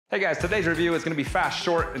Hey guys, today's review is gonna be fast,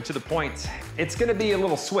 short, and to the point. It's gonna be a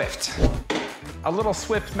little Swift. A little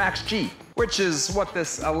SWFT Maxx G, which is what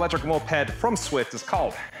this electric moped from Swift is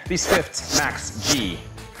called. The SWFT Maxx G.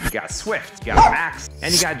 You got Swift, you got Max,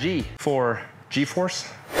 and you got G for G-force?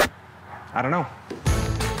 I don't know.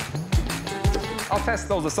 I'll test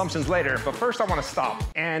those assumptions later, but first I want to stop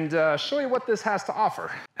and show you what this has to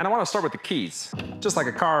offer. And I want to start with the keys. Just like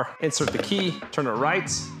a car, insert the key, turn it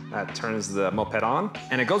right, that turns the moped on,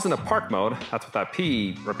 and it goes into park mode. That's what that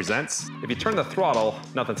P represents. If you turn the throttle,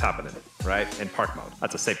 nothing's happening, right? In park mode.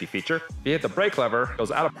 That's a safety feature. If you hit the brake lever, it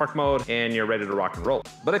goes out of park mode and you're ready to rock and roll.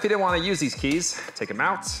 But if you didn't want to use these keys, take them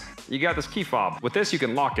out. You got this key fob. With this, you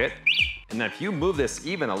can lock it. And then if you move this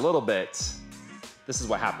even a little bit, this is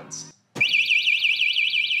what happens.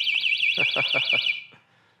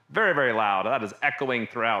 Very, very loud. That is echoing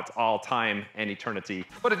throughout all time and eternity.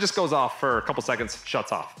 But it just goes off for a couple seconds,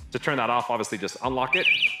 shuts off. To turn that off, obviously just unlock it.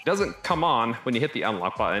 It doesn't come on when you hit the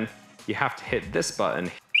unlock button. You have to hit this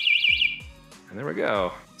button. And there we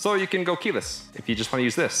go. So you can go keyless if you just want to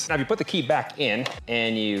use this. Now if you put the key back in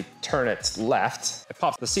and you turn it left, it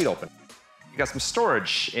pops the seat open. You got some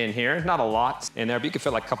storage in here, not a lot in there, but you can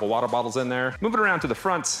fit like a couple water bottles in there. Moving around to the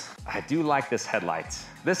front, I do like this headlight.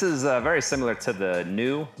 This is very similar to the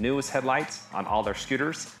newest headlight on all their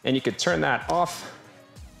scooters. And you could turn that off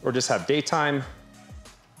or just have daytime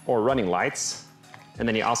or running lights. And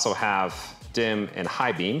then you also have dim and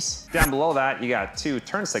high beams. Down below that, you got two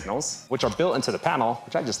turn signals, which are built into the panel,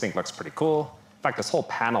 which I just think looks pretty cool. In fact, this whole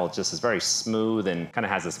panel just is very smooth and kind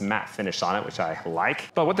of has this matte finish on it, which I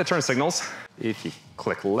like. But with the turn signals, if you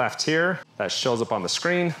click left here, that shows up on the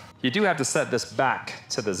screen. You do have to set this back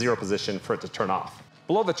to the 0 position for it to turn off.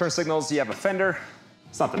 Below the turn signals, you have a fender.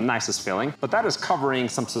 It's not the nicest feeling, but that is covering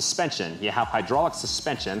some suspension. You have hydraulic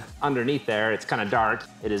suspension. Underneath there, it's kind of dark.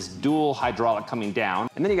 It is dual hydraulic coming down.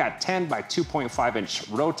 And then you got 10 by 2.5 inch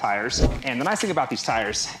road tires. And the nice thing about these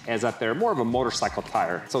tires is that they're more of a motorcycle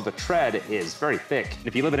tire. So the tread is very thick.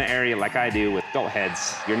 If you live in an area like I do with goat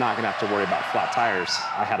heads, you're not gonna have to worry about flat tires.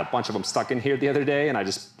 I had a bunch of them stuck in here the other day and I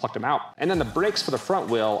just plucked them out. And then the brakes for the front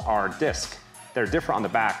wheel are disc. They're different on the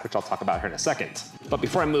back, which I'll talk about here in a second. But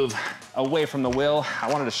before I move away from the wheel, I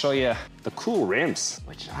wanted to show you the cool rims,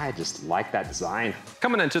 which I just like that design.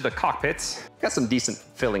 Coming into the cockpit, got some decent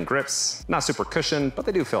feeling grips. Not super cushioned, but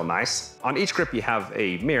they do feel nice. On each grip, you have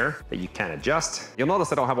a mirror that you can adjust. You'll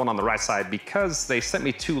notice I don't have one on the right side because they sent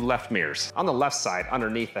me 2 left mirrors. On the left side,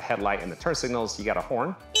 underneath the headlight and the turn signals, you got a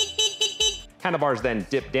horn. Handlebars then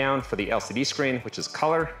dip down for the LCD screen, which is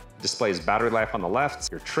color. Displays battery life on the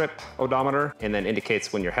left, your trip odometer, and then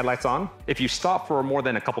indicates when your headlight's on. If you stop for more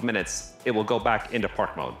than a couple minutes, it will go back into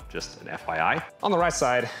park mode, just an FYI. On the right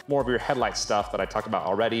side, more of your headlight stuff that I talked about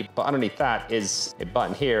already, but underneath that is a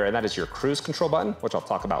button here, and that is your cruise control button, which I'll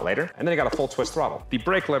talk about later. And then you got a full twist throttle. The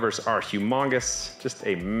brake levers are humongous, just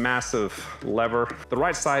a massive lever. The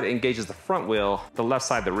right side engages the front wheel, the left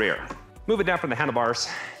side the rear. Moving down from the handlebars,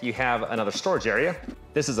 you have another storage area.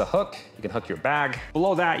 This is a hook. You can hook your bag.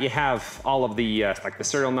 Below that, you have all of the, like the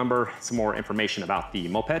serial number, some more information about the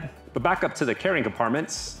moped. But back up to the carrying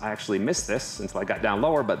compartments, I actually missed this until I got down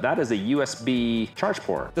lower, but that is a USB charge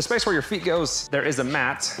port. The space where your feet goes, there is a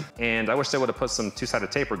mat, and I wish they would have put some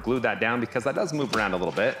 2-sided tape or glued that down because that does move around a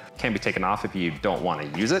little bit. Can be taken off if you don't want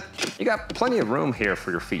to use it. You got plenty of room here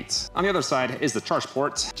for your feet. On the other side is the charge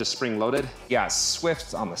port, just spring loaded. You got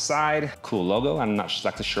Swift on the side, cool logo. I'm not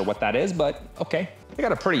exactly sure what that is, but okay. They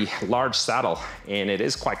got a pretty large saddle and it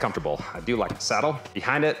is quite comfortable. I do like the saddle.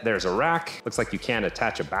 Behind it, there's a rack. Looks like you can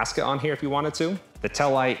attach a basket on here if you wanted to. The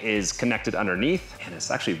tail light is connected underneath and it's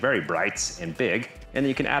actually very bright and big. And then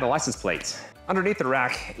you can add a license plate. Underneath the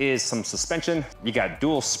rack is some suspension. You got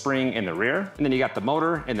dual spring in the rear. And then you got the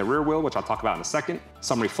motor in the rear wheel, which I'll talk about in a second.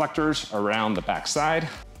 Some reflectors around the back side.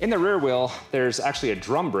 In the rear wheel, there's actually a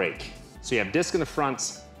drum brake. So you have disc in the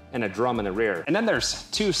front, and a drum in the rear. And then there's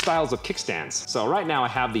 2 styles of kickstands. So right now I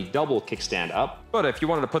have the double kickstand up, but if you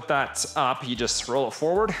wanted to put that up, you just roll it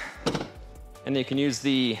forward and then you can use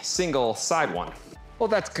the single side one. Well,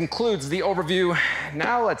 that concludes the overview.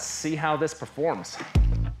 Now let's see how this performs.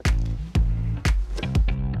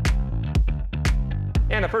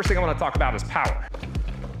 And the first thing I want to talk about is power.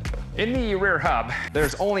 In the rear hub,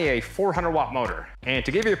 there's only a 400-watt motor. And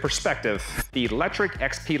to give you a perspective, the Lectric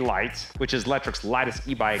XP Lite, which is Lectric's lightest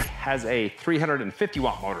e-bike, has a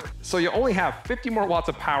 350-watt motor. So you only have 50 more watts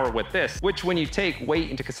of power with this, which when you take weight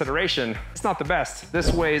into consideration, it's not the best.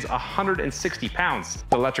 This weighs 160 pounds.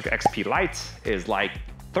 The Lectric XP Lite is like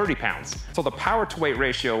 30 pounds. So the power to weight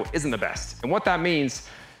ratio isn't the best. And what that means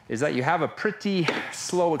is that you have a pretty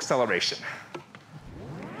slow acceleration.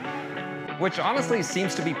 which honestly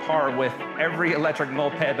seems to be par with every electric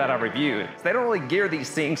moped that I've reviewed. So they don't really gear these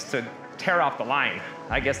things to tear off the line.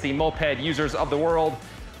 I guess the moped users of the world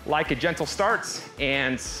like a gentle start,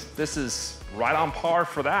 and this is right on par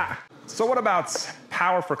for that. So what about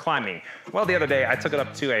power for climbing? Well, the other day I took it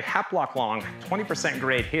up to a half block long, 20%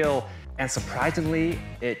 grade hill, and surprisingly,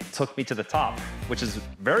 it took me to the top, which is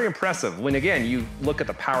very impressive when, again, you look at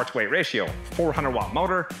the power to weight ratio. 400-watt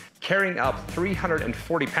motor, carrying up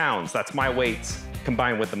 340 pounds. That's my weight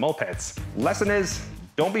combined with the mopeds. Lesson is,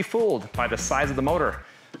 don't be fooled by the size of the motor.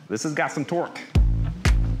 This has got some torque.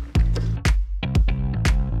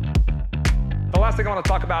 The last thing I want to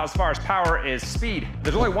talk about as far as power is speed.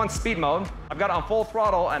 There's only one speed mode. I've got it on full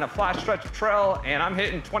throttle and a flat stretch of trail, and I'm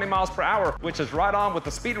hitting 20 miles per hour, which is right on with the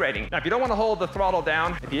speed rating. Now, if you don't want to hold the throttle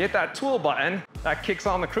down, if you hit that tool button, that kicks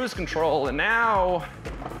on the cruise control, and now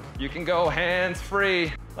you can go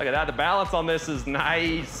hands-free. Look at that, the balance on this is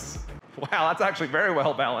nice. Wow, that's actually very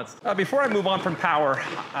well balanced. Before I move on from power,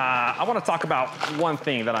 I want to talk about one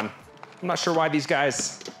thing that I'm not sure why these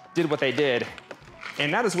guys did what they did,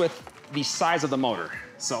 and that is with the size of the motor.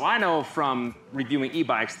 So I know from reviewing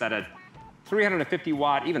e-bikes that a 350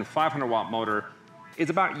 watt, even 500 watt motor is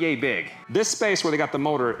about yay big. This space where they got the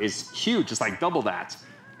motor is huge, it's like double that.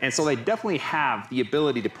 And so they definitely have the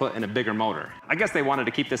ability to put in a bigger motor. I guess they wanted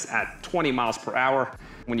to keep this at 20 miles per hour.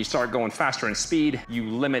 When you start going faster in speed, you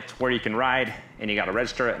limit where you can ride and you gotta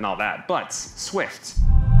register it and all that. But Swift,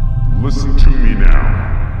 listen to me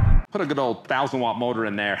now. Put a good old 1,000 watt motor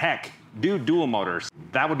in there. Heck, do dual motors.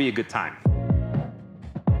 That would be a good time.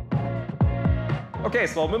 Okay,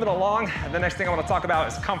 so moving along, the next thing I want to talk about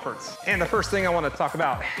is comforts. And the first thing I want to talk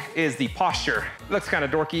about is the posture. It looks kind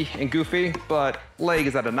of dorky and goofy, but leg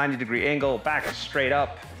is at a 90-degree angle, back is straight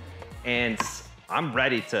up, and I'm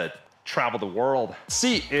ready to travel the world.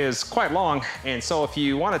 Seat is quite long, and so if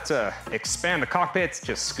you wanted to expand the cockpit,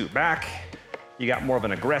 just scoot back. You got more of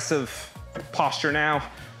an aggressive posture now.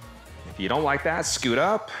 If you don't like that, scoot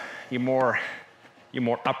up. You're more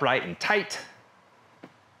upright and tight.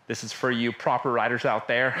 This is for you proper riders out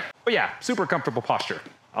there. But yeah, super comfortable posture.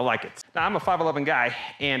 I like it. Now, I'm a 5'11" guy,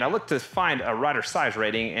 and I looked to find a rider size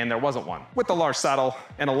rating, and there wasn't one. With the large saddle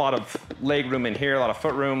and a lot of leg room in here, a lot of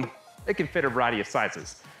foot room, it can fit a variety of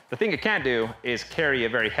sizes. The thing it can't do is carry a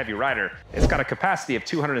very heavy rider. It's got a capacity of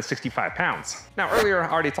 265 pounds. Now, earlier,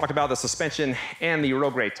 I already talked about the suspension and the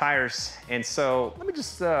road grade tires. And so let me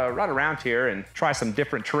just ride around here and try some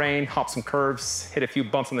different terrain, hop some curves, hit a few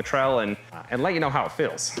bumps on the trail, and let you know how it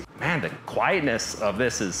feels. Man, the quietness of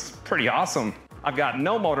this is pretty awesome. I've got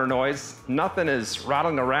no motor noise. Nothing is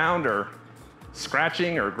rattling around or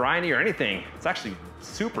scratching or grinding or anything. It's actually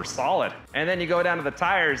super solid. And then you go down to the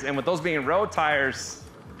tires, and with those being road tires,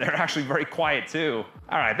 they're actually very quiet too.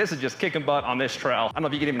 All right, this is just kicking butt on this trail. I don't know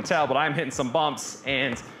if you can even tell, but I'm hitting some bumps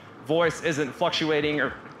and voice isn't fluctuating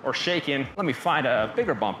or shaking. Let me find a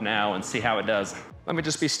bigger bump now and see how it does. Let me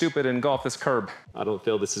just be stupid and go off this curb. I don't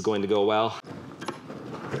feel this is going to go well.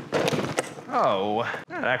 Oh,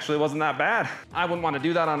 that actually wasn't that bad. I wouldn't want to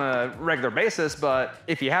do that on a regular basis, but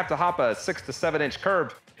if you have to hop a 6 to 7 inch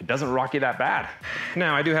curb, it doesn't rock you that bad.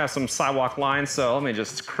 Now, I do have some sidewalk lines, so let me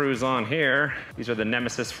just cruise on here. These are the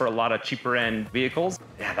nemesis for a lot of cheaper end vehicles.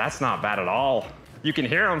 Yeah, that's not bad at all. You can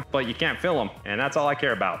hear them, but you can't feel them, and that's all I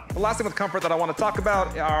care about. The last thing with comfort that I want to talk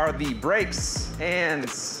about are the brakes and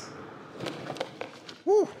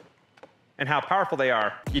how powerful they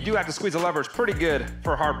are. You do have to squeeze the levers pretty good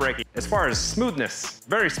for hard braking. As far as smoothness,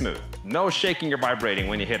 very smooth. No shaking or vibrating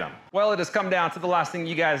when you hit them. Well, it has come down to the last thing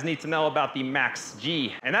you guys need to know about the Maxx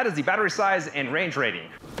G, and that is the battery size and range rating.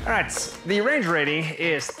 All right, the range rating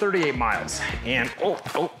is 38 miles, and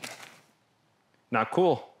not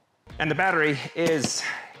cool. And the battery is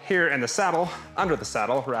here in the saddle, under the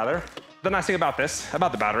saddle, rather. The nice thing about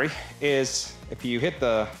the battery, is if you hit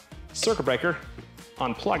the circuit breaker,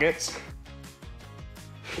 unplug it,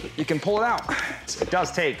 you can pull it out. It does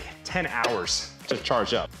take 10 hours to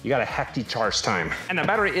charge up. You got a hefty charge time. And the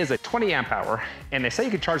battery is a 20 amp hour, and they say you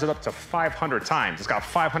can charge it up to 500 times. It's got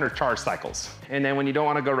 500 charge cycles. And then when you don't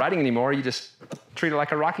want to go riding anymore, you just treat it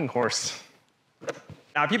like a rocking horse.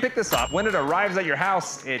 Now, if you pick this up, when it arrives at your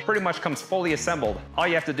house, it pretty much comes fully assembled. All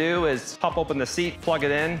you have to do is pop open the seat, plug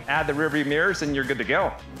it in, add the rear view mirrors, and you're good to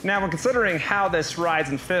go. Now, when considering how this rides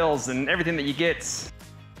and feels and everything that you get,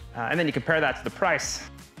 and then you compare that to the price,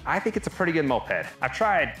 I think it's a pretty good moped. I've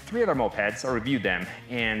tried 3 other mopeds or reviewed them,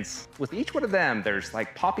 and with each one of them, there's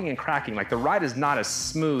like popping and cracking. Like the ride is not as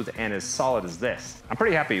smooth and as solid as this. I'm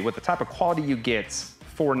pretty happy with the type of quality you get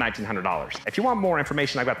for $1,900. If you want more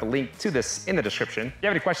information, I've got the link to this in the description. If you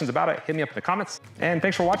have any questions about it, hit me up in the comments. And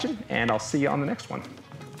thanks for watching, and I'll see you on the next one.